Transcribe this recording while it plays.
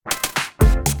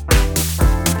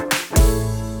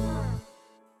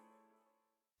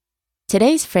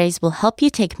Today's phrase will help you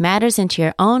take matters into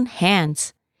your own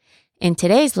hands. In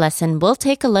today's lesson, we'll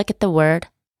take a look at the word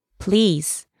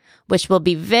please, which will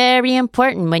be very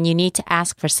important when you need to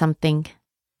ask for something.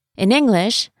 In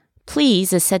English,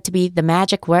 please is said to be the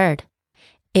magic word.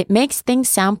 It makes things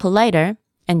sound politer,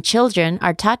 and children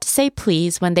are taught to say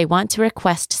please when they want to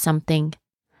request something.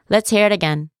 Let's hear it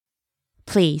again.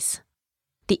 Please.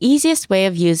 The easiest way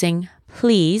of using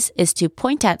please is to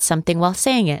point at something while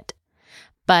saying it.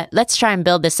 But let's try and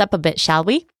build this up a bit, shall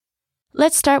we?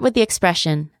 Let's start with the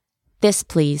expression, this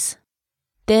please.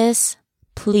 This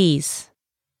please.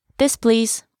 This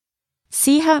please.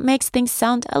 See how it makes things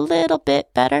sound a little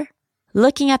bit better?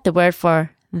 Looking at the word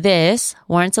for this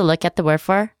warrants a look at the word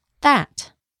for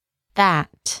that.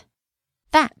 That.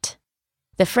 That.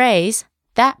 The phrase,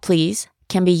 that please,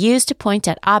 can be used to point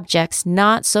at objects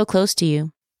not so close to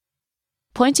you.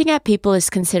 Pointing at people is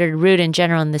considered rude in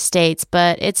general in the States,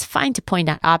 but it's fine to point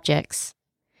at objects.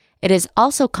 It is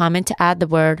also common to add the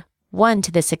word one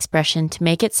to this expression to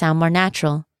make it sound more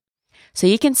natural. So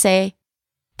you can say,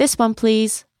 this one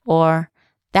please, or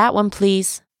that one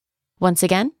please. Once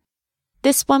again,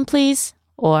 this one please,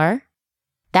 or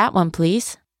that one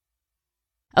please.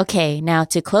 Okay, now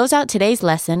to close out today's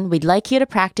lesson, we'd like you to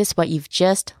practice what you've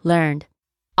just learned.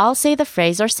 I'll say the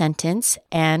phrase or sentence,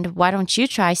 and why don't you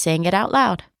try saying it out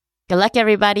loud? Good luck,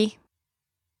 everybody.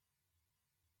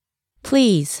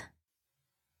 Please.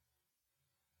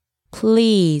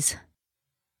 Please.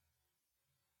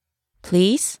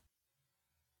 Please.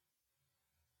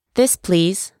 This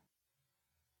please.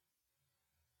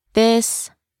 This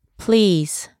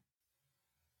please.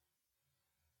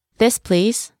 This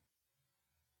please.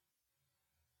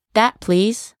 That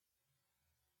please.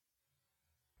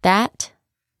 That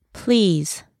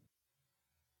please.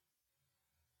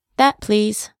 That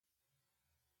please.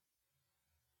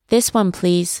 This one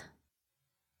please.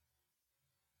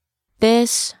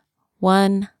 This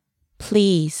one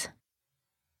please.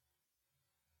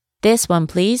 This one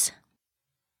please.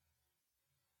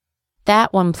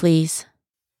 That one please.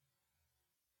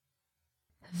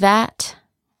 That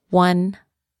one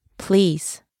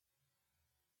please.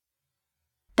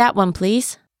 That one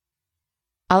please.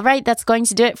 All right, that's going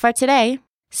to do it for today.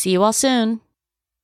 See you all soon.